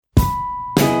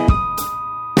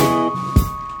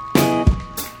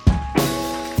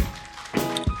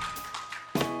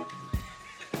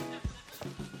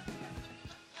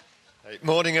Good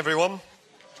morning, everyone.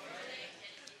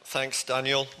 Thanks,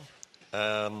 Daniel.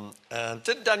 And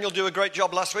didn't Daniel do a great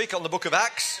job last week on the book of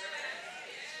Acts?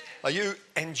 Are you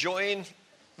enjoying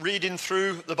reading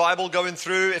through the Bible, going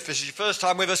through? If this is your first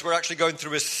time with us, we're actually going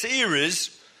through a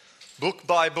series, book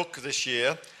by book this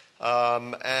year.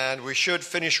 And we should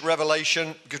finish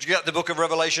Revelation, because you get the book of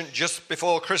Revelation just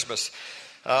before Christmas.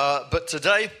 But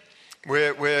today,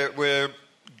 we're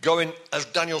going, as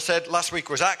Daniel said, last week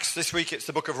was Acts, this week it's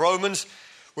the book of Romans.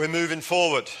 We're moving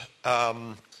forward.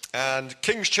 And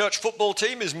King's Church football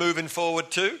team is moving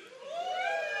forward too.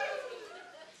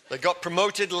 They got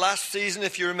promoted last season,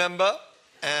 if you remember.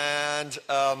 And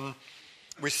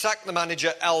we sacked the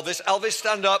manager, Elvis. Elvis,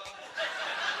 stand up.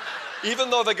 Even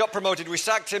though they got promoted, we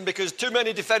sacked him because too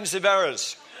many defensive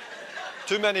errors.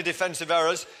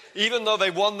 Even though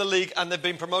they won the league and they've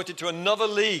been promoted to another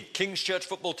league. King's Church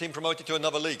football team promoted to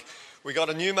another league. We got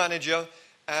a new manager,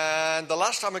 and the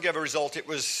last time we gave a result, it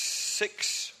was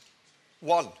 6-1.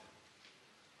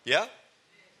 Yeah?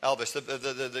 Elvis,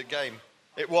 the game.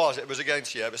 It was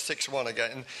against you. It was 6-1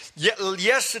 again. And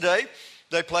yesterday,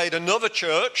 they played another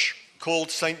church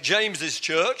called St. James's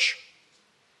Church.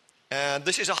 And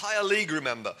this is a higher league,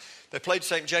 remember. They played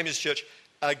St. James's Church.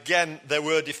 Again, there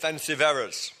were defensive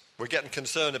errors. We're getting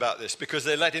concerned about this because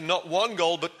they let in not one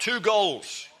goal, but 2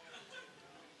 goals.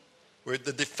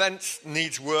 The defense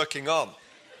needs working on.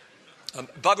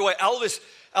 By the way, Elvis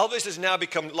has now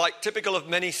become, like typical of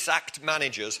many sacked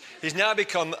managers, he's now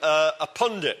become a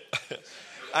pundit.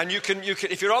 And you can,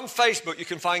 if you're on Facebook, you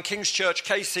can find King's Church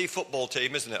KC football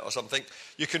team, isn't it, or something.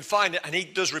 You can find it, and he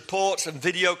does reports and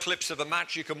video clips of a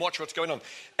match. You can watch what's going on.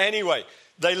 Anyway,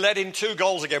 they let in 2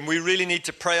 goals again. We really need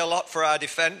to pray a lot for our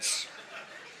defense.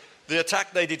 The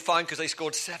attack, they did fine because they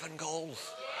scored 7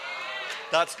 goals.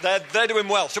 They're doing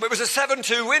well. So it was a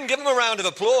 7-2 win. Give them a round of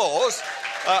applause.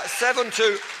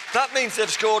 7-2. That means they've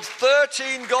scored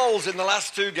 13 goals in the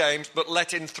last 2 games, but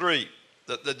let in 3.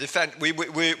 The defense,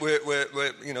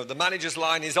 the manager's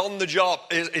line is on the job.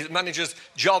 His manager's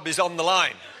job is on the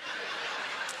line.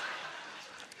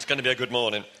 It's going to be a good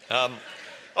morning.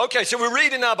 Okay, so we're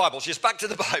reading our Bibles. Just back to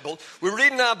the Bible. We're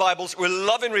reading our Bibles. We're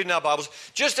loving reading our Bibles.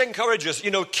 Just encourage us,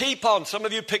 keep on. Some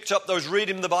of you picked up those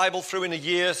reading the Bible through in a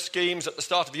year schemes at the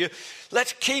start of the year.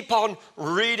 Let's keep on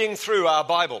reading through our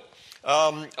Bible.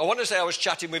 I want to say I was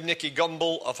chatting with Nicky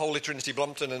Gumbel of Holy Trinity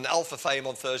Blumpton and Alpha fame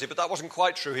on Thursday, but that wasn't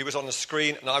quite true. He was on the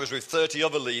screen and I was with 30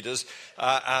 other leaders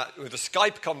with a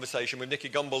Skype conversation with Nicky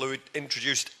Gumbel, who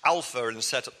introduced Alpha and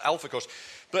set up Alpha course.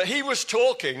 But he was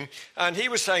talking, and he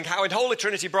was saying how in Holy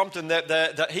Trinity Brompton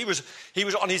that he was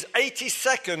on his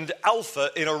 82nd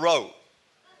Alpha in a row.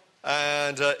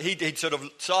 And he'd sort of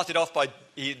started off by,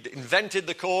 he invented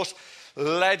the course,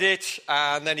 led it,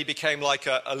 and then he became like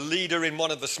a leader in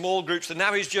one of the small groups, and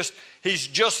now he's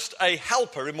just a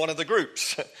helper in one of the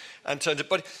groups.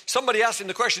 But somebody asked him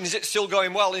the question, is it still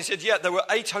going well? And he said, yeah, there were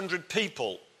 800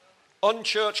 people,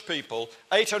 unchurched people,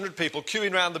 800 people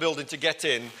queuing around the building to get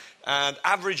in. And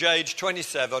average age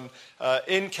 27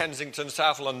 in Kensington,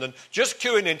 South London, just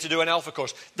queuing in to do an Alpha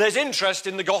course. There's interest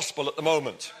in the gospel at the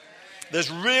moment. There's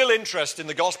real interest in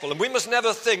the gospel. And we must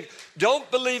never think,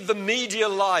 don't believe the media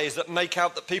lies that make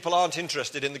out that people aren't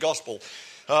interested in the gospel.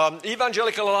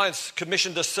 Evangelical Alliance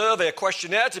commissioned a survey, a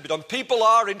questionnaire to be done. People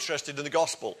are interested in the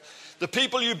gospel. The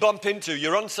people you bump into,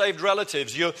 your unsaved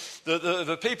relatives,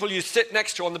 the people you sit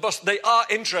next to on the bus, they are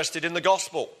interested in the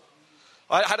gospel.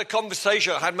 I had I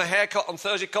had my hair cut on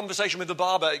Thursday, conversation with the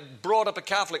barber, brought up a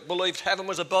Catholic, believed heaven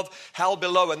was above, hell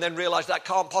below, and then realised that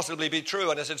can't possibly be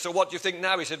true. And I said, so what do you think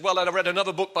now? He said, well, I read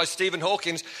another book by Stephen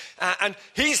Hawking, and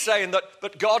he's saying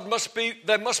that God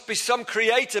there must be some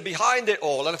creator behind it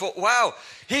all. And I thought, wow,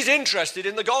 he's interested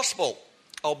in the gospel.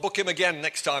 I'll book him again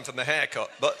next time for my haircut.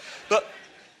 But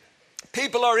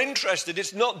people are interested.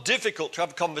 It's not difficult to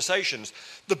have conversations.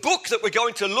 The book that we're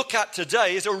going to look at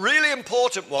today is a really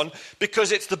important one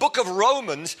because it's the book of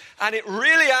Romans, and it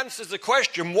really answers the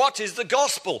question, what is the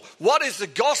gospel? What is the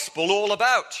gospel all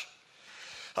about?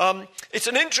 It's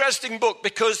an interesting book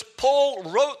because Paul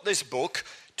wrote this book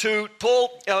to Paul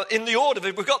in the order.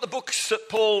 We've got the books that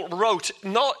Paul wrote,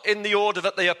 not in the order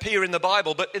that they appear in the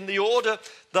Bible, but in the order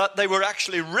that they were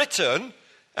actually written.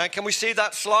 And can we see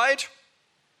that slide?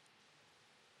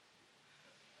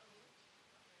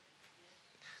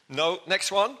 No,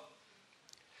 next one.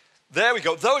 There we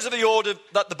go. Those are the order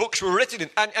that the books were written in.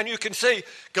 And you can see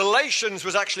Galatians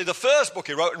was actually the first book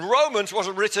he wrote, and Romans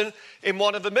wasn't written in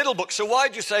one of the middle books. So why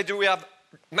do you say, do we have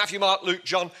Matthew, Mark, Luke,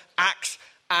 John, Acts,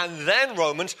 and then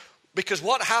Romans? Because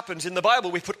what happens in the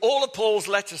Bible, we put all of Paul's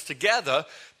letters together,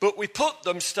 but we put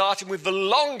them starting with the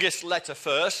longest letter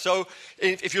first. So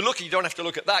if you're looking, you don't have to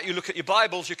look at that. You look at your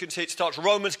Bibles, you can see it starts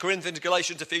Romans, Corinthians,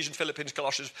 Galatians, Ephesians, Philippians,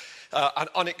 Colossians, and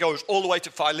on it goes all the way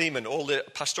to Philemon, all the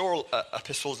pastoral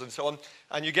epistles and so on,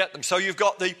 and you get them. So you've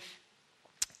got the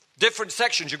different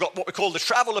sections. You've got what we call the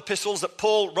travel epistles that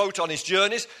Paul wrote on his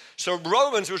journeys. So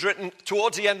Romans was written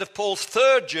towards the end of Paul's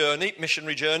third journey,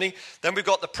 missionary journey. Then we've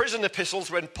got the prison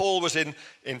epistles when Paul was in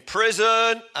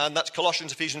prison, and that's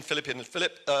Colossians, Ephesians, Philippians,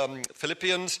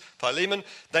 Philemon.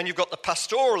 Then you've got the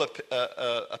pastoral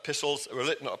epistles that were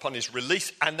written upon his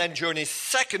release, and then during his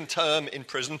second term in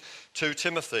prison to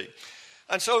Timothy.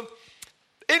 And so,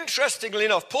 interestingly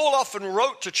enough, Paul often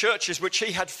wrote to churches which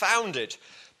he had founded.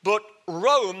 But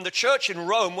Rome, the church in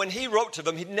Rome, when he wrote to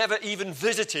them, he'd never even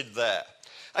visited there.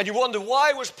 And you wonder,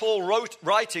 why was Paul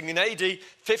writing in AD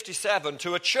 57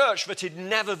 to a church that he'd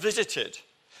never visited?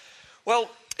 Well,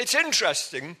 it's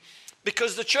interesting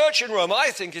because the church in Rome,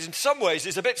 I think, is in some ways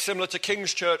is a bit similar to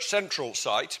King's Church Central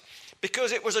site,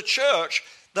 because it was a church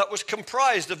that was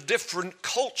comprised of different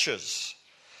cultures.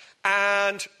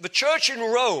 And the church in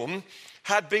Rome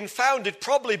had been founded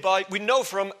probably by, we know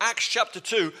from Acts chapter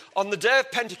 2, on the day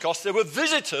of Pentecost, there were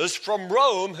visitors from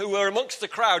Rome who were amongst the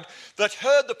crowd that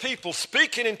heard the people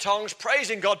speaking in tongues,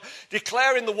 praising God,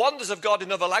 declaring the wonders of God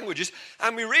in other languages.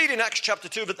 And we read in Acts chapter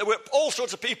 2 that there were all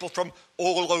sorts of people from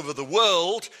all over the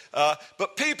world,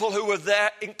 but people who were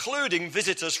there, including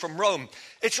visitors from Rome.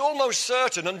 It's almost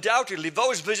certain, undoubtedly,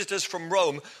 those visitors from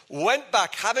Rome went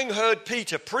back, having heard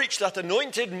Peter preach that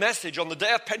anointed message on the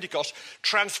day of Pentecost,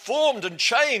 transformed and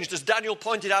changed, as Daniel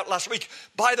pointed out last week,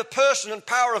 by the person and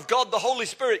power of God, the Holy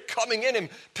Spirit coming in him.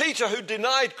 Peter, who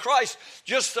denied Christ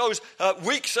just those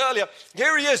weeks earlier,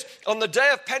 here he is on the day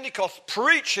of Pentecost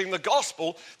preaching the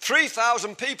gospel.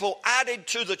 3,000 people added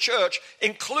to the church,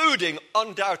 including,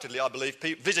 undoubtedly, I believe,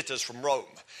 visitors from Rome.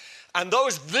 And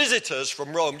those visitors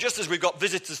from Rome, just as we've got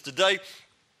visitors today,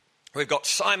 we've got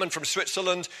Simon from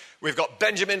Switzerland, we've got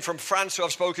Benjamin from France who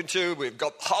I've spoken to, we've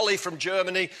got Holly from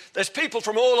Germany. There's people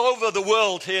from all over the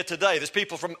world here today. There's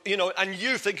people from, and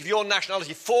you think of your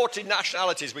nationality, 40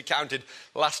 nationalities we counted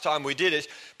last time we did it.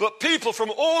 But people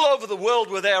from all over the world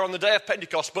were there on the day of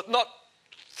Pentecost, but not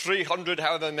 300,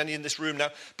 however many in this room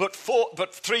now, but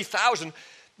 3,000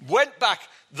 went back.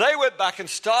 They went back and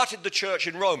started the church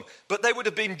in Rome, but they would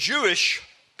have been Jewish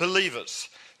believers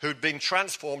who'd been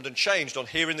transformed and changed on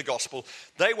hearing the gospel.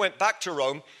 They went back to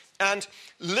Rome, and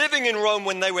living in Rome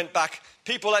when they went back,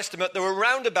 people estimate there were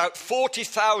around about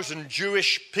 40,000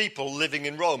 Jewish people living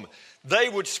in Rome. They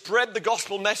would spread the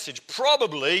gospel message,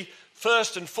 probably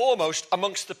first and foremost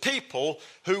amongst the people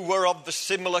who were of the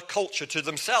similar culture to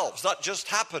themselves. That just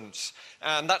happens.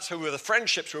 And that's who the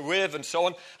friendships were with and so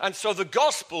on. And so the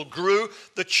gospel grew,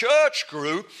 the church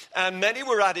grew, and many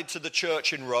were added to the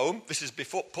church in Rome. This is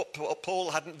before Paul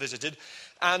hadn't visited.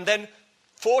 And then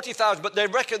 40,000, but they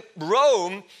reckon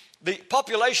Rome, the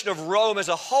population of Rome as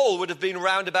a whole would have been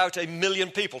around about 1 million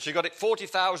people. So you got it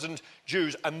 40,000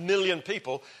 Jews, 1 million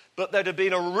people. But there'd have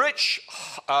been a rich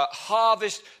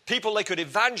harvest, people they could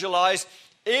evangelize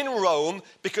in Rome,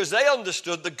 because they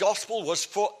understood the gospel was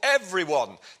for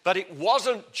everyone, that it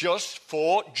wasn't just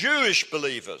for Jewish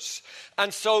believers.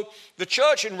 And so the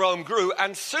church in Rome grew,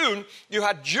 and soon you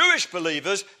had Jewish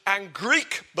believers and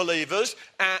Greek believers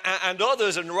and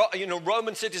others, and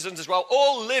Roman citizens as well,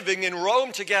 all living in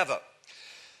Rome together.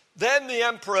 Then the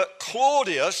Emperor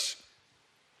Claudius,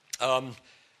 and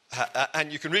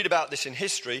you can read about this in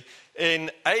history,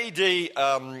 in AD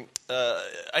around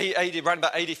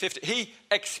about AD 50, he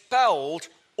expelled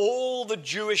all the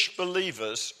Jewish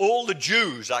believers, all the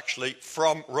Jews actually,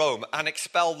 from Rome, and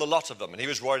expelled the lot of them. And he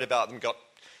was worried about them.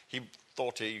 He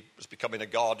thought he was becoming a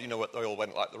god. You know what, they all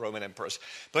went like the Roman emperors.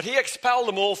 But he expelled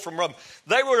them all from Rome.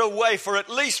 They were away for at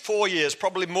least 4 years,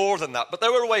 probably more than that, but they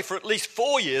were away for at least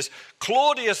 4 years.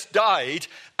 Claudius died,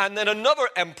 and then another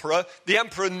emperor, the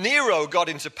Emperor Nero, got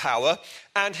into power,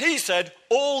 and he said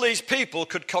all these people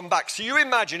could come back. So you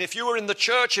imagine if you were in the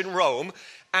church in Rome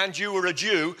and you were a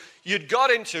Jew,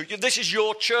 this is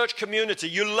your church community.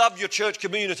 You love your church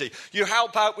community. You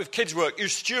help out with kids' work. You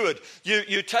steward.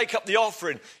 You take up the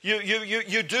offering.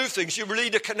 You do things. You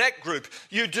lead a connect group.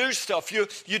 You do stuff. You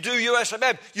do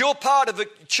USMM. You're part of a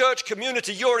church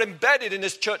community. You're embedded in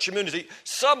this church community.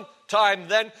 Sometime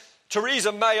then,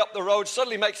 Theresa May up the road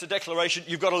suddenly makes a declaration,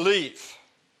 you've got to leave.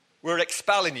 We're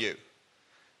expelling you.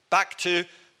 Back to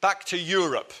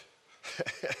Europe.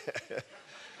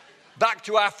 Back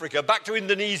to Africa, back to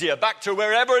Indonesia, back to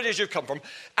wherever it is you've come from,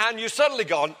 and you're suddenly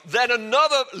gone. Then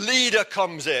another leader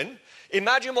comes in.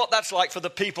 Imagine what that's like for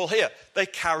the people here. They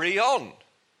carry on.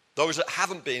 Those that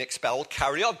haven't been expelled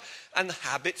carry on. And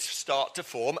habits start to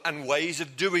form and ways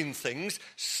of doing things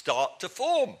start to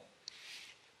form.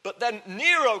 But then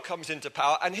Nero comes into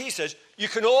power and he says, you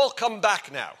can all come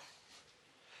back now.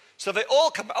 So they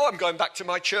all come, I'm going back to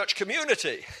my church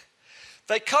community.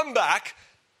 They come back,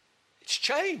 it's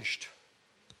changed.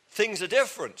 Things are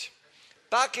different.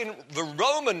 Back in the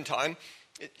Roman time,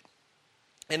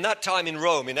 in that time in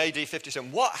Rome, in AD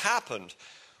 57, what happened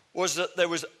was that there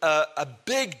was a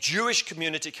big Jewish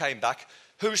community came back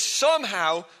who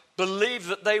somehow believed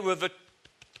that they were the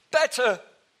better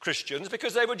Christians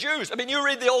because they were Jews. I mean, you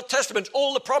read the Old Testament,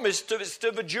 all the promise to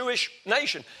the Jewish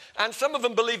nation. And some of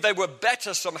them believed they were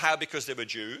better somehow because they were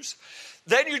Jews.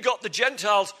 Then you got the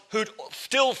Gentiles who'd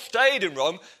still stayed in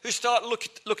Rome, who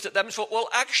looked at them and thought, well,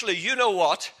 actually, you know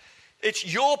what? It's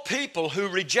your people who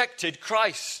rejected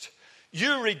Christ.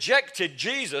 You rejected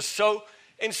Jesus, so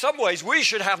in some ways we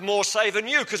should have more say than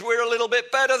you because we're a little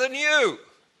bit better than you.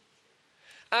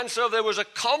 And so there was a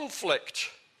conflict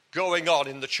going on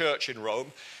in the church in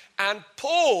Rome. And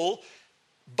Paul,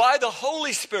 by the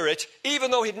Holy Spirit,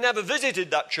 even though he'd never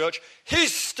visited that church,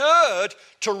 he's stirred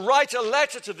to write a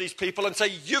letter to these people and say,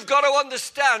 you've got to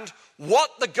understand what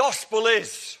the gospel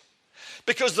is.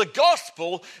 Because the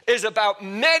gospel is about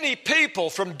many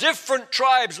people from different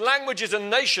tribes, languages,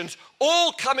 and nations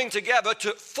all coming together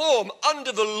to form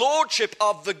under the lordship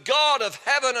of the God of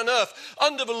heaven and earth,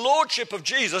 under the lordship of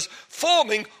Jesus,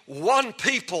 forming one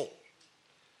people.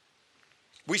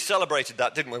 We celebrated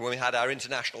that, didn't we, when we had our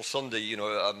International Sunday,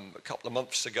 a couple of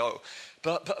months ago.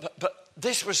 But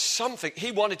this was something,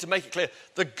 he wanted to make it clear.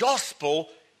 The gospel,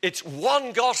 it's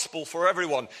one gospel for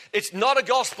everyone. It's not a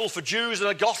gospel for Jews and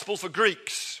a gospel for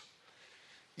Greeks.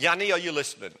 Yanni, are you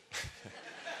listening?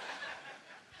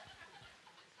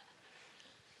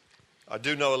 I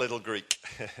do know a little Greek.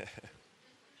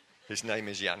 His name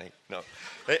is Yanni. No.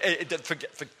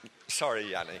 Sorry,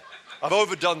 Yanni. I've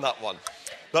overdone that one.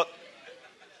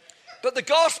 But the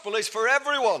gospel is for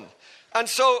everyone. And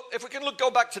so if we can go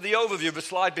back to the overview of the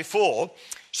slide before.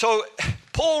 So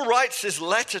Paul writes his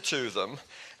letter to them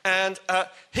and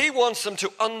he wants them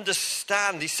to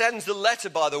understand. He sends the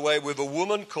letter, by the way, with a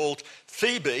woman called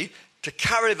Phoebe to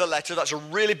carry the letter. That's a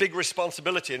really big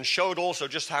responsibility and showed also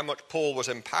just how much Paul was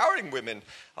empowering women,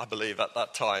 I believe, at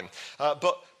that time.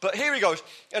 But here he goes.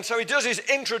 And so he does his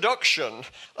introduction.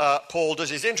 Paul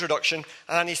does his introduction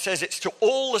and he says it's to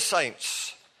all the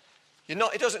saints.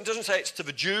 It doesn't say it's to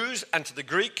the Jews and to the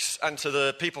Greeks and to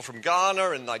the people from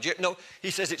Ghana and Nigeria. No,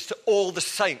 he says it's to all the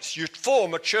saints. You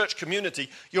form a church community.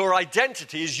 Your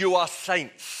identity is you are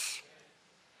saints.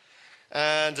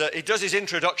 And he does his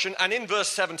introduction. And in verse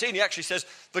 17, he actually says,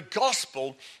 the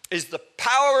gospel is the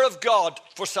power of God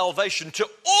for salvation to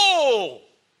all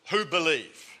who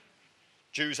believe.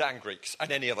 Jews and Greeks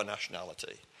and any other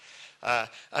nationality.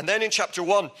 And then in chapter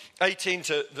 1, 18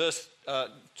 to verse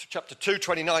chapter 2,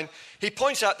 29, he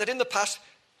points out that in the past,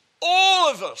 all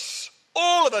of us,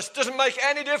 doesn't make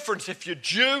any difference if you're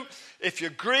Jew, if you're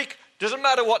Greek, doesn't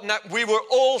matter what, we were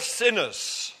all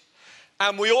sinners.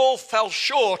 And we all fell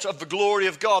short of the glory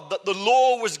of God, that the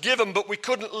law was given, but we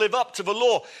couldn't live up to the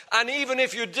law. And even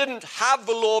if you didn't have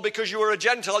the law because you were a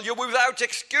Gentile, you're without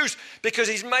excuse because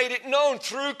he's made it known.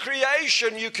 Through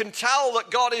creation, you can tell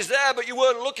that God is there, but you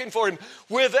weren't looking for him.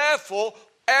 We're therefore,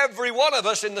 every one of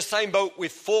us in the same boat.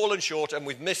 We've fallen short and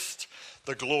we've missed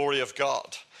the glory of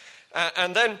God.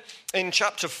 And then in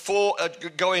chapter 4,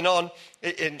 going on,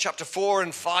 in chapter 4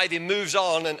 and 5, he moves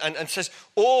on and says,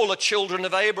 all are children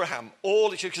of Abraham.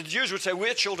 Because the Jews would say,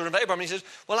 we're children of Abraham. And he says,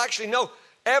 well, actually, no.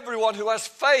 Everyone who has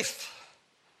faith,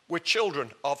 we're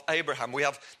children of Abraham. We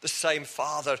have the same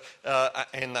father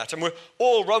in that. And we're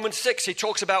all, Romans 6, he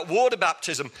talks about water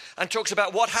baptism and talks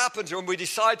about what happens when we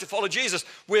decide to follow Jesus.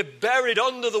 We're buried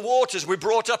under the waters. We're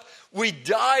brought up. We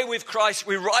die with Christ.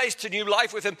 We rise to new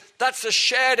life with him. That's a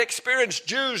shared experience.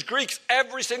 Jews, Greeks,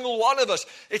 every single one of us.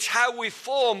 It's how we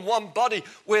form one body.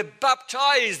 We're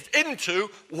baptized into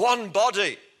one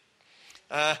body.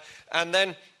 And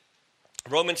then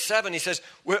Romans 7, he says,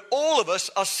 where all of us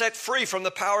are set free from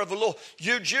the power of the law.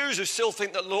 You Jews who still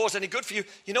think that the law is any good for you,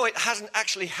 it hasn't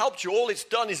actually helped you. All it's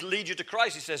done is lead you to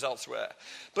Christ, he says elsewhere.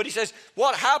 But he says,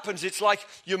 what happens, it's like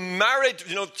you're married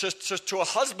to a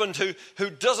husband who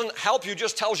doesn't help you,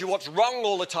 just tells you what's wrong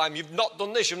all the time. You've not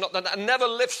done this, you've not done that, and never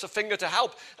lifts a finger to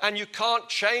help. And you can't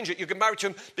change it. You get married to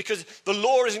him because the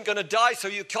law isn't going to die, so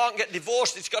you can't get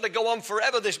divorced. It's got to go on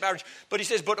forever, this marriage. But he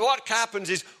says, but what happens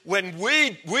is when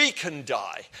we can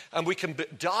die, and we can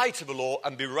die to the law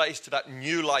and be raised to that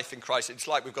new life in Christ. It's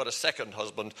like we've got a second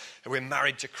husband and we're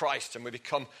married to Christ and we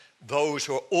become those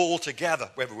who are all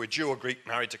together, whether we're Jew or Greek,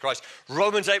 married to Christ.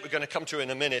 Romans 8 we're going to come to in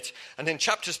a minute. And in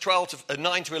chapters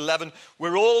 9 to 11,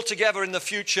 we're all together in the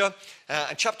future.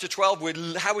 And chapter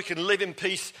 12, how we can live in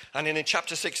peace. And then in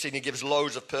chapter 16, he gives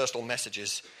loads of personal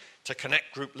messages to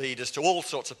connect group leaders, to all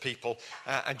sorts of people,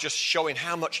 and just showing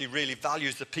how much he really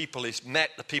values the people he's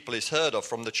met, the people he's heard of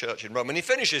from the church in Rome. And he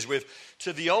finishes with,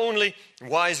 to the only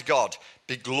wise God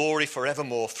be glory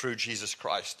forevermore through Jesus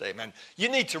Christ. Amen. You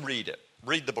need to read it.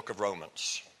 Read the book of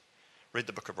Romans. Read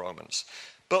the book of Romans.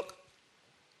 But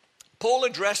Paul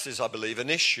addresses, I believe, an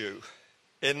issue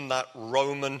in that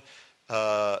Roman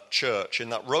church, in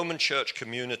that Roman church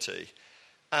community,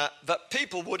 that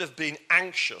people would have been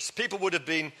anxious. People would have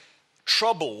been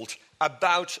troubled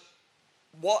about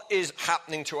what is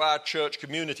happening to our church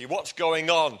community. What's going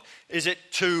on? Is it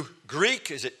too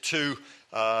Greek? Is it too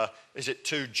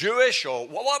Jewish? Or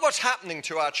what's happening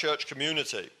to our church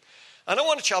community? And I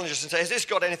want to challenge us and say, has this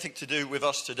got anything to do with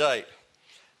us today?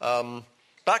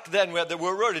 Back then, they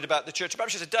were worried about the church.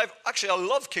 Perhaps you said, Dave, actually, I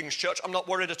love King's Church. I'm not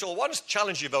worried at all. I want to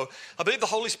challenge you, though. I believe the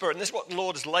Holy Spirit, and this is what the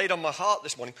Lord has laid on my heart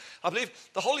this morning. I believe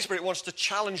the Holy Spirit wants to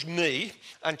challenge me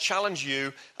and challenge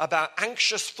you about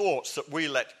anxious thoughts that we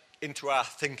let into our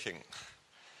thinking,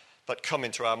 that come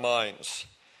into our minds.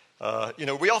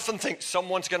 We often think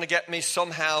someone's going to get me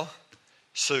somehow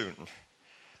soon.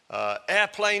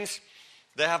 Airplanes,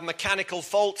 they have mechanical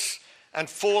faults and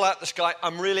fall out the sky.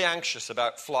 I'm really anxious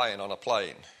about flying on a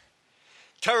plane.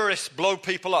 Terrorists blow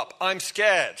people up. I'm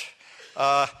scared.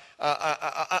 And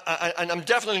I'm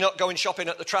definitely not going shopping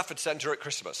at the Trafford Centre at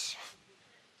Christmas.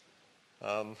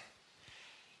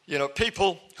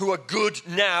 People who are good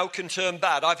now can turn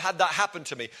bad. I've had that happen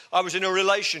to me. I was in a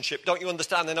relationship, don't you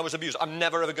understand, and I was abused. I'm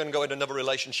never ever going to go in another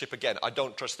relationship again. I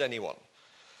don't trust anyone.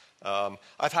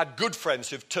 I've had good friends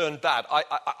who've turned bad.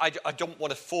 I don't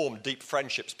want to form deep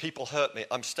friendships. People hurt me.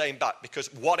 I'm staying back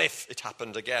because what if it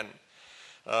happened again?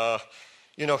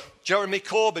 Jeremy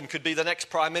Corbyn could be the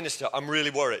next Prime Minister. I'm really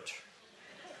worried.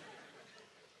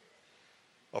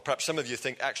 Or perhaps some of you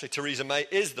think actually Theresa May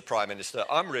is the Prime Minister.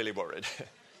 I'm really worried.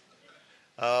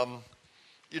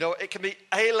 It can be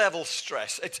A-level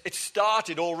stress. It's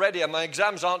started already, and my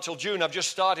exams aren't till June. I've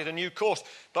just started a new course,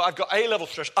 but I've got A-level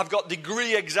stress. I've got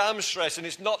degree exam stress, and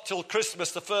it's not till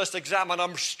Christmas, the first exam, and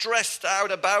I'm stressed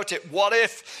out about it. What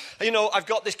if? I've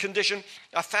got this condition.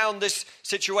 I found this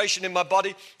situation in my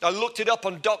body. I looked it up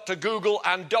on Dr. Google,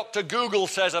 and Dr. Google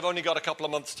says I've only got a couple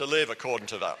of months to live, according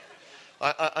to that.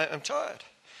 I'm tired.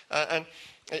 And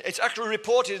it's actually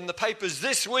reported in the papers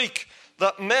this week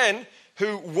that men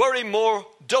who worry more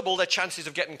double their chances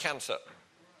of getting cancer.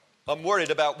 I'm worried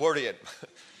about worrying.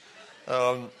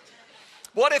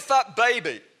 What if that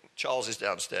baby, Charles is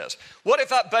downstairs, what if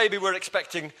that baby we're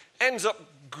expecting ends up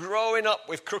growing up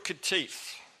with crooked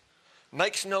teeth,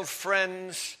 makes no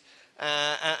friends,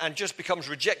 and just becomes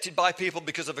rejected by people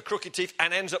because of the crooked teeth,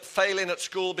 and ends up failing at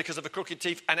school because of the crooked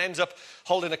teeth, and ends up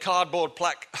holding a cardboard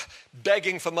plaque,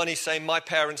 begging for money, saying, my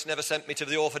parents never sent me to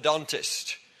the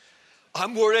orthodontist.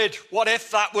 I'm worried. What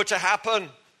if that were to happen?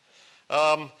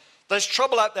 There's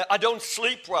trouble out there. I don't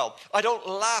sleep well. I don't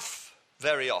laugh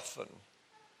very often.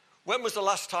 When was the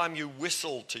last time you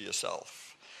whistled to yourself?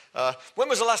 When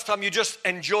was the last time you just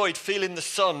enjoyed feeling the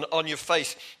sun on your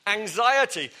face?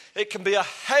 Anxiety, it can be a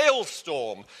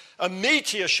hailstorm, a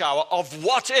meteor shower of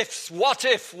what ifs, what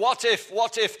if,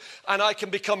 and I can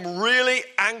become really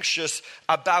anxious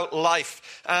about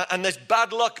life. And there's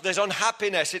bad luck, there's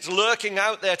unhappiness, it's lurking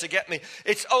out there to get me.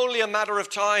 It's only a matter of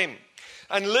time.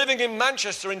 And living in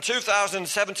Manchester in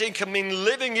 2017 can mean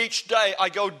living each day. I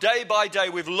go day by day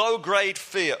with low-grade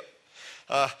fear.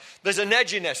 There's an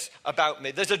edginess about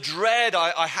me. There's a dread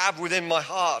I have within my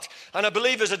heart. And I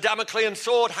believe there's a Damoclean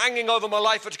sword hanging over my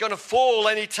life that's going to fall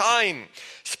any time.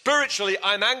 Spiritually,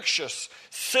 I'm anxious.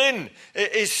 Sin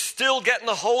is still getting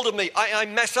a hold of me. I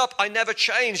mess up. I never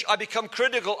change. I become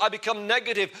critical. I become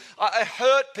negative. I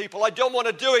hurt people. I don't want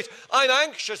to do it. I'm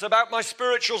anxious about my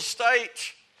spiritual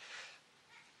state.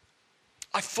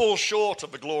 I fall short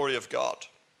of the glory of God.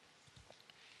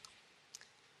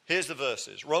 Here's the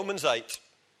verses. Romans 8,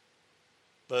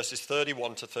 verses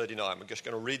 31 to 39. We're just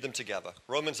going to read them together.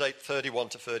 Romans 8, 31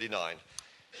 to 39.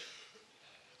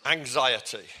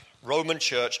 Anxiety. Roman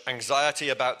church, anxiety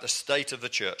about the state of the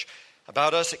church.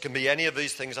 About us, it can be any of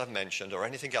these things I've mentioned or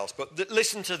anything else. But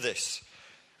listen to this.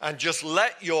 And just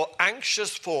let your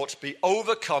anxious thoughts be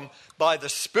overcome by the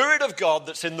Spirit of God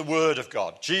that's in the Word of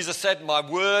God. Jesus said, my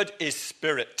word is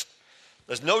spirit.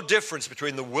 There's no difference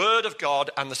between the Word of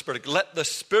God and the Spirit. Let the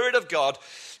Spirit of God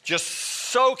just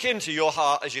soak into your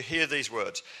heart as you hear these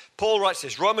words. Paul writes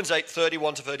this, Romans 8,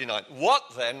 31 to 39. What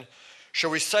then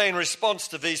shall we say in response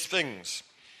to these things?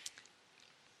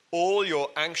 All your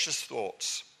anxious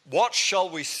thoughts. What shall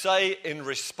we say in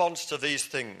response to these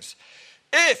things?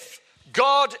 If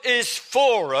God is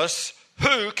for us,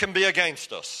 who can be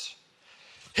against us?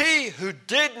 He who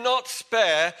did not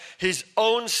spare his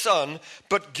own son,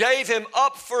 but gave him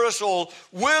up for us all,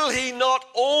 will he not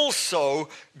also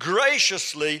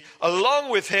graciously, along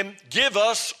with him, give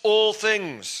us all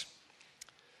things?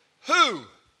 Who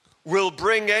will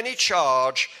bring any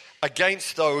charge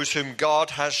against those whom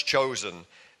God has chosen?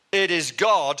 It is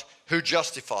God who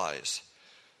justifies.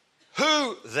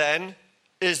 Who then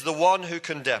is the one who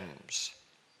condemns?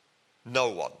 No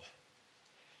one.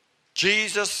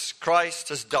 Jesus Christ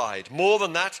has died. More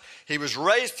than that, he was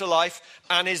raised to life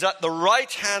and is at the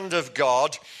right hand of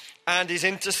God and is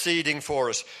interceding for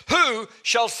us. Who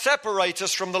shall separate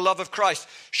us from the love of Christ?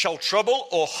 Shall trouble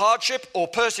or hardship or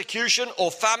persecution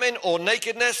or famine or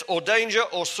nakedness or danger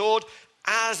or sword?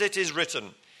 As it is written,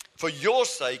 for your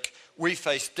sake we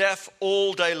face death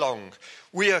all day long.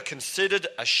 We are considered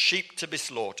as sheep to be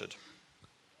slaughtered.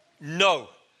 No.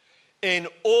 In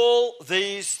all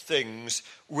these things,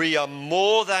 we are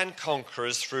more than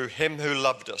conquerors through him who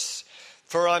loved us.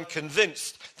 For I'm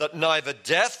convinced that neither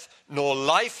death nor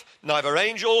life, neither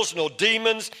angels nor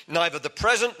demons, neither the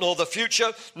present nor the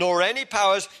future, nor any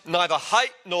powers, neither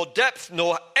height nor depth,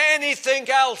 nor anything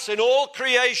else in all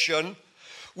creation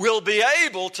will be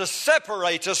able to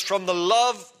separate us from the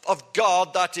love of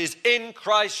God that is in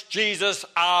Christ Jesus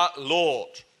our Lord.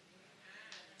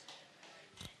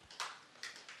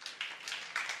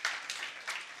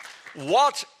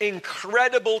 What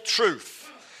incredible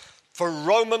truth for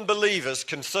Roman believers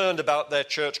concerned about their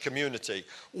church community.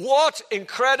 What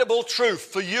incredible truth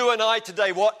for you and I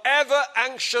today. Whatever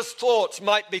anxious thoughts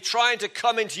might be trying to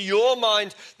come into your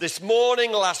mind this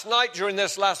morning, last night, during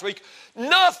this last week,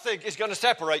 nothing is going to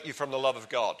separate you from the love of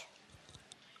God.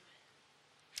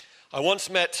 I once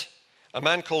met a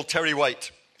man called Terry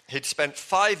Waite. He'd spent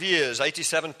 5 years,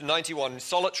 87 to 91, in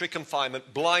solitary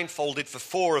confinement, blindfolded for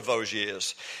 4 of those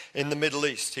years in the Middle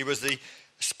East. He was the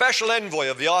special envoy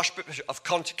of the Archbishop of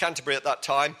Canterbury at that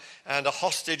time and a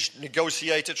hostage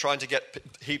negotiator trying to get...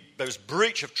 there was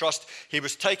breach of trust. He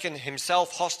was taken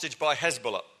himself hostage by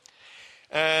Hezbollah.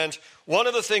 And one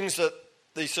of the things that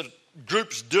these sort of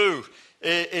groups do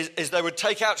is they would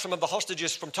take out some of the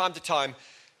hostages from time to time,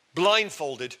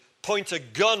 blindfolded, point a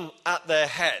gun at their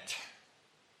head,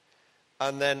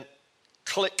 and then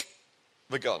click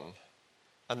the gun,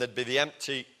 and there'd be the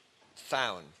empty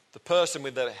sound. The person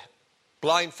with the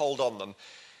blindfold on them.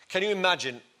 Can you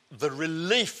imagine the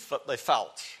relief that they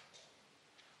felt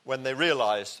when they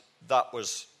realized that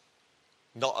was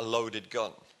not a loaded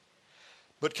gun?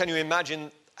 But can you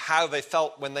imagine how they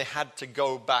felt when they had to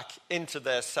go back into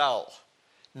their cell,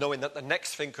 knowing that the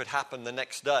next thing could happen the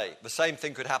next day, the same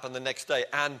thing could happen the next day,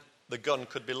 and the gun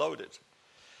could be loaded?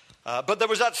 But there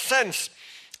was that sense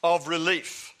of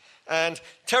relief. And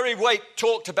Terry Waite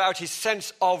talked about his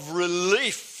sense of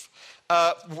relief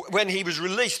when he was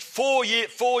released. 4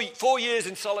 years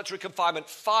in solitary confinement,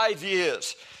 5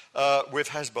 years with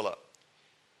Hezbollah.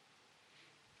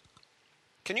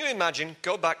 Can you imagine,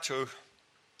 go back to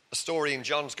a story in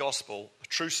John's Gospel, a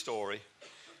true story.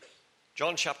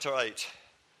 John chapter 8.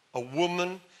 A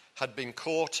woman had been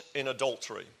caught in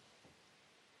adultery.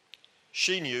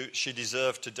 She knew she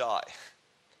deserved to die.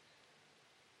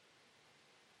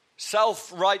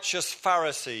 Self-righteous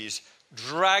Pharisees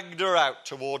dragged her out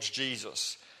towards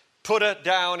Jesus, put her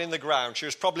down in the ground. She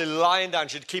was probably lying down.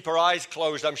 She'd keep her eyes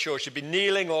closed, I'm sure. She'd be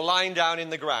kneeling or lying down in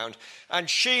the ground. And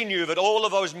she knew that all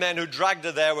of those men who dragged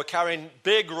her there were carrying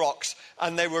big rocks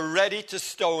and they were ready to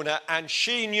stone her. And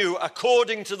she knew,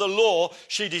 according to the law,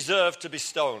 she deserved to be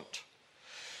stoned.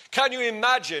 Can you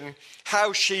imagine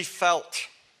how she felt?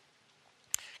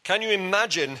 Can you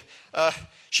imagine?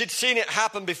 She'd seen it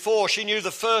happen before. She knew the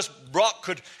first rock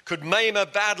could maim her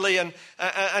badly, and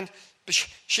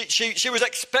she was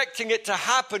expecting it to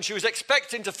happen. She was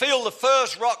expecting to feel the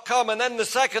first rock come, and then the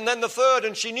second, then the third,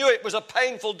 and she knew it was a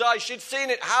painful die. She'd seen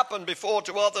it happen before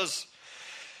to others.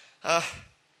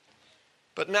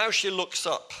 But now she looks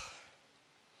up,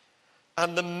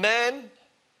 and the men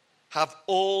have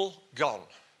all gone,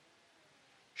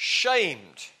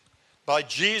 shamed by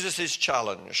Jesus'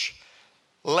 challenge.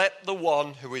 Let the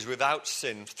one who is without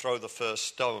sin throw the first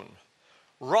stone.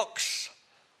 Rocks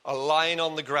are lying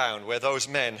on the ground where those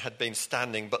men had been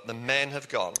standing, but the men have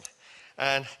gone.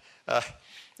 And,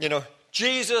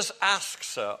 Jesus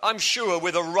asks her, I'm sure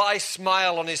with a wry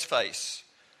smile on his face,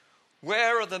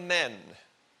 where are the men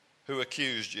who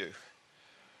accused you?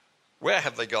 Where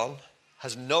have they gone?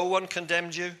 Has no one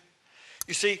condemned you?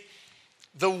 You see,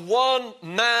 the one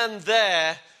man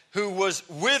there who was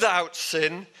without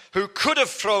sin, who could have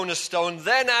thrown a stone,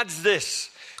 then adds this.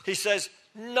 He says,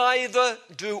 neither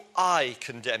do I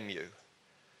condemn you.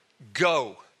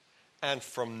 Go, and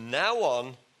from now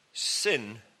on,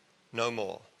 sin no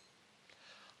more.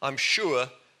 I'm sure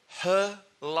her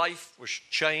life was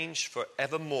changed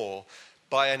forevermore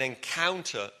by an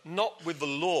encounter, not with the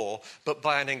law, but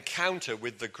by an encounter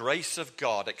with the grace of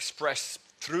God expressed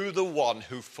through the one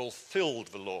who fulfilled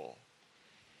the law.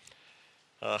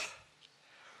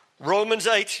 Romans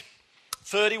 8,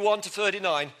 31 to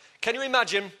 39. Can you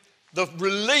imagine the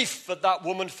relief that that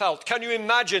woman felt? Can you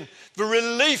imagine the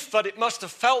relief that it must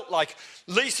have felt like?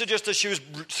 Lisa, just as she was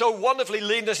so wonderfully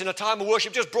leading us in a time of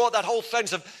worship, just brought that whole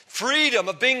sense of freedom,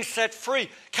 of being set free.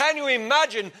 Can you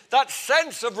imagine that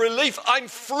sense of relief? I'm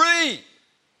free.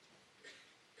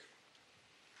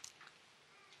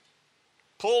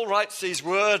 Paul writes these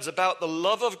words about the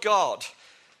love of God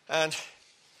and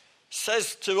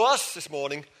says to us this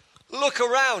morning, look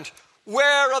around.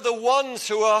 Where are the ones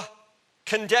who are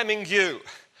condemning you?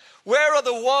 Where are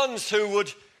the ones who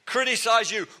would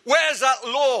criticize you? Where's that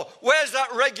law? Where's that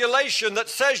regulation that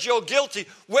says you're guilty?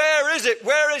 Where is it?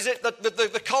 Where is it that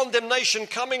the condemnation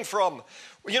coming from?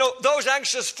 You know, those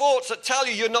anxious thoughts that tell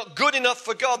you you're not good enough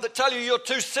for God, that tell you you're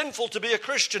too sinful to be a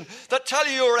Christian, that tell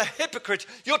you you're a hypocrite,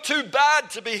 you're too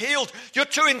bad to be healed, you're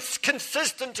too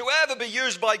inconsistent to ever be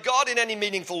used by God in any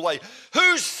meaningful way.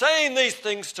 Who's saying these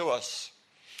things to us?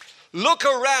 Look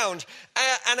around,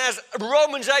 and as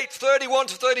Romans 8, 31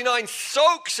 to 39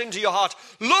 soaks into your heart,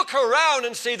 look around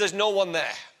and see there's no one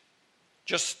there.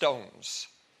 Just stones.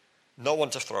 No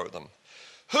one to throw them.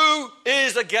 Who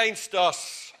is against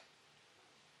us?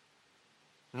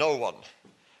 No one.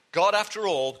 God, after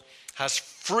all, has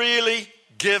freely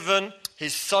given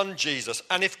his son Jesus.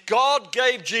 And if God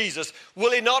gave Jesus,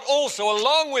 will he not also,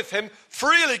 along with him,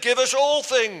 freely give us all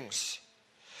things?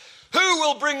 Who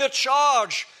will bring a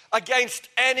charge against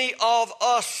any of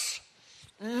us?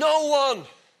 No one.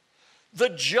 The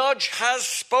judge has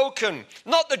spoken.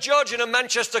 Not the judge in a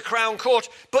Manchester Crown Court,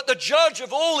 but the judge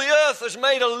of all the earth has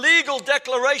made a legal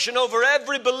declaration over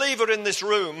every believer in this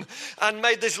room and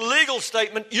made this legal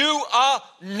statement: you are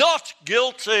not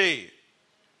guilty.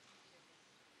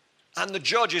 And the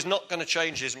judge is not going to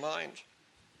change his mind.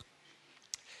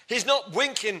 He's not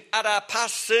winking at our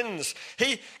past sins.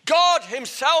 God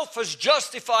himself has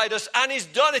justified us, and he's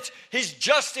done it. He's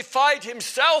justified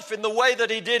himself in the way that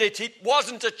he did it. It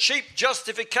wasn't a cheap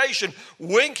justification,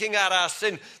 winking at our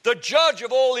sin. The judge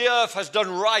of all the earth has done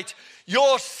right.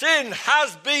 Your sin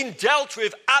has been dealt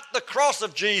with at the cross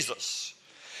of Jesus.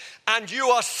 And you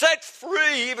are set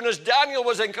free, even as Daniel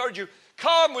was encouraging you.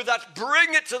 Come with that,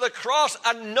 bring it to the cross,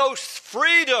 and know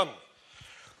freedom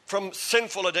from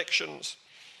sinful addictions.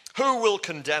 Who will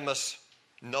condemn us?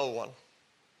 No one.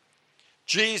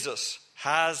 Jesus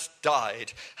has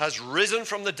died, has risen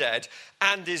from the dead,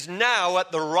 and is now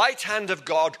at the right hand of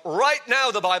God. Right now,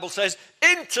 the Bible says,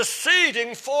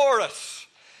 interceding for us.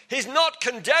 He's not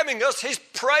condemning us, he's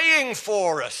praying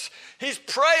for us. He's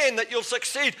praying that you'll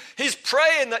succeed. He's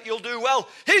praying that you'll do well.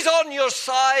 He's on your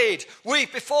side.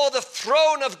 Weep before the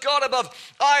throne of God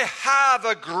above. I have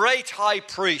a great high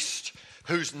priest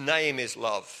whose name is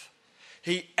love.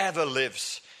 He ever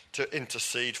lives to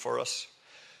intercede for us.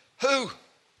 Who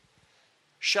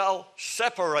shall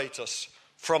separate us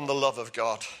from the love of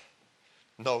God?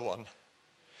 No one.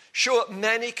 Sure,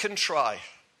 many can try,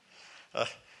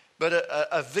 but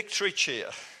a victory cheer.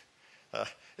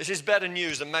 This is better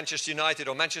news than Manchester United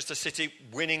or Manchester City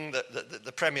winning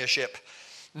the Premiership.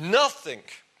 Nothing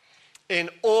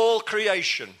in all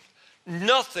creation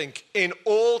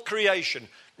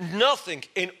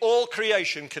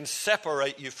can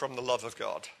separate you from the love of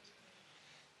God.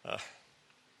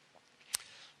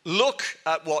 Look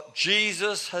at what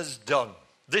Jesus has done.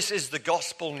 This is the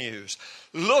gospel news.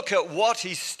 Look at what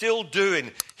he's still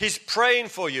doing. He's praying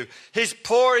for you. He's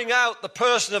pouring out the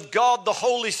person of God, the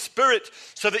Holy Spirit,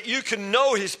 so that you can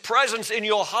know his presence in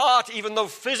your heart, even though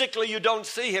physically you don't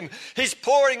see him. He's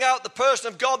pouring out the person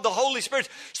of God, the Holy Spirit,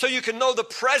 so you can know the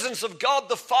presence of God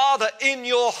the Father in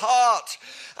your heart.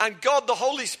 And God, the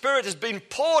Holy Spirit, has been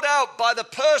poured out by the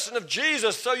person of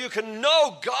Jesus so you can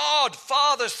know God,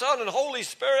 Father, Son, and Holy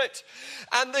Spirit.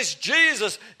 And this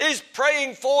Jesus is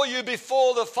praying for you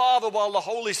before the Father while the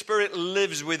Holy Spirit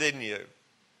lives within you.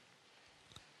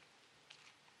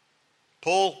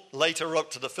 Paul later wrote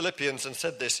to the Philippians and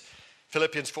said this,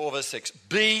 Philippians 4 verse 6,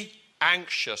 be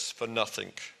anxious for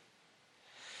nothing.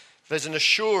 There's an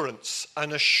assurance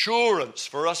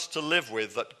for us to live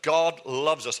with that God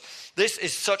loves us. This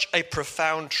is such a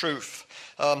profound truth.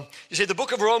 You see, the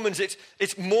book of Romans,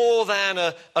 it's more than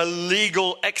a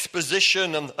legal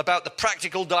exposition about the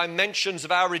practical dimensions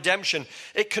of our redemption.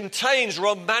 It contains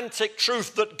romantic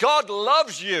truth that God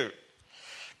loves you.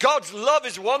 God's love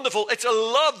is wonderful. It's a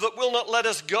love that will not let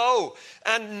us go.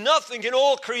 And nothing in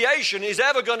all creation is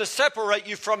ever going to separate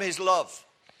you from his love.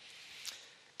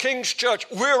 King's Church,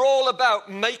 we're all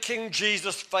about making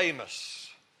Jesus famous.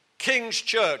 King's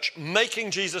Church, making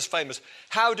Jesus famous.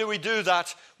 How do we do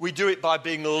that? We do it by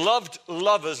being loved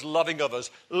lovers, loving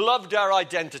others. Loved our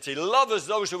identity. Lovers,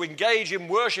 those who engage in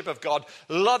worship of God.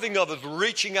 Loving others,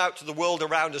 reaching out to the world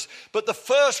around us. But the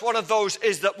first one of those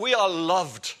is that we are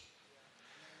loved.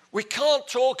 We can't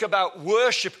talk about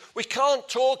worship. We can't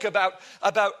talk about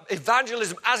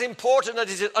evangelism, as important as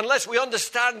it is, unless we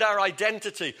understand our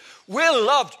identity. We're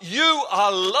loved. You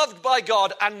are loved by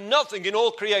God, and nothing in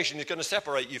all creation is going to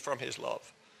separate you from his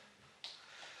love.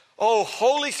 Oh,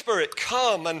 Holy Spirit,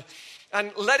 come and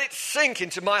let it sink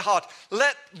into my heart.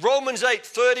 Let Romans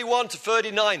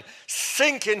 8:31-39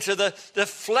 sink into the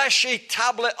fleshy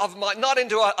tablet of my, not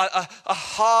into a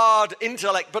hard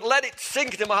intellect, but let it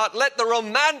sink into my heart. Let the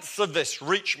romance of this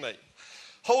reach me.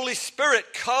 Holy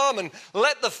Spirit, come and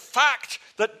let the fact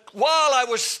that while I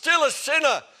was still a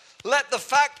sinner,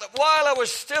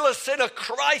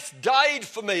 Christ died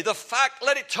for me.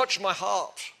 Let it touch my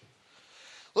heart.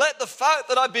 Let the fact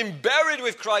that I've been buried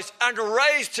with Christ and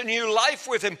raised to new life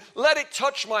with him, let it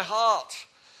touch my heart.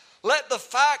 Let the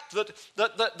fact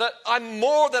that I'm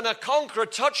more than a conqueror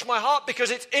touch my heart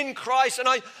because it's in Christ. And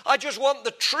I just want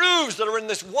the truths that are in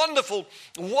this wonderful,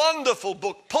 wonderful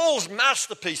book, Paul's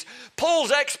masterpiece,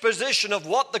 Paul's exposition of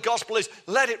what the gospel is.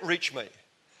 Let it reach me.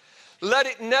 Let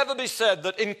it never be said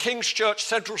that in King's Church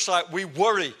Central Site we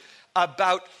worry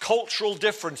about cultural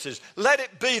differences. Let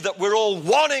it be that we're all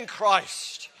one in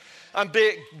Christ. And be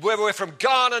it whether we're from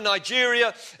Ghana,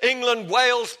 Nigeria, England,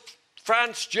 Wales,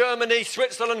 France, Germany,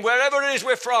 Switzerland, wherever it is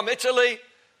we're from, Italy.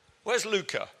 Where's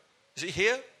Luca? Is he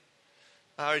here?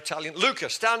 Our Italian. Luca,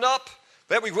 stand up.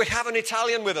 We have an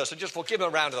Italian with us. So just give him a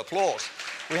round of applause.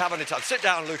 We have an Italian. Sit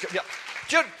down, Luca. Yeah.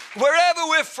 Just wherever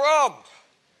we're from.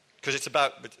 Because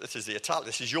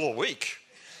this is your week.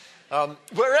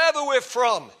 Wherever we're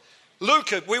from.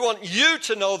 Luca, we want you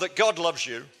to know that God loves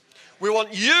you. We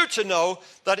want you to know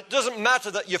that it doesn't matter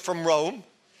that you're from Rome.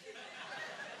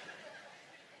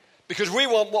 Because we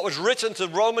want what was written to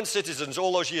Roman citizens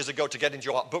all those years ago to get into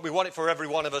your heart. But we want it for every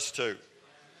one of us too.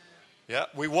 Yeah,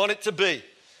 we want it to be.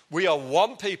 We are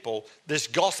one people. This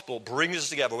gospel brings us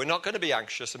together. We're not going to be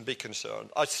anxious and be concerned.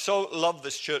 I so love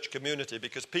this church community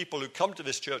because people who come to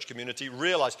this church community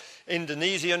realize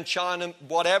Indonesian, China,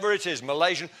 whatever it is,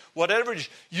 Malaysian, whatever it is,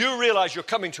 you realize you're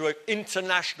coming to an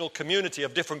international community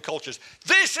of different cultures.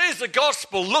 This is the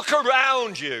gospel. Look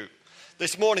around you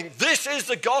this morning. This is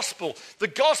the gospel. The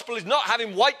gospel is not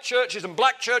having white churches and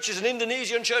black churches and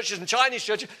Indonesian churches and Chinese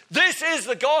churches. This is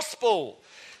the gospel.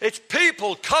 It's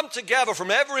people come together from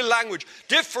every language,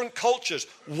 different cultures,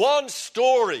 one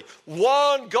story,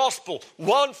 one gospel,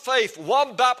 one faith,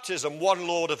 one baptism, one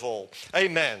Lord of all.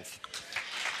 Amen.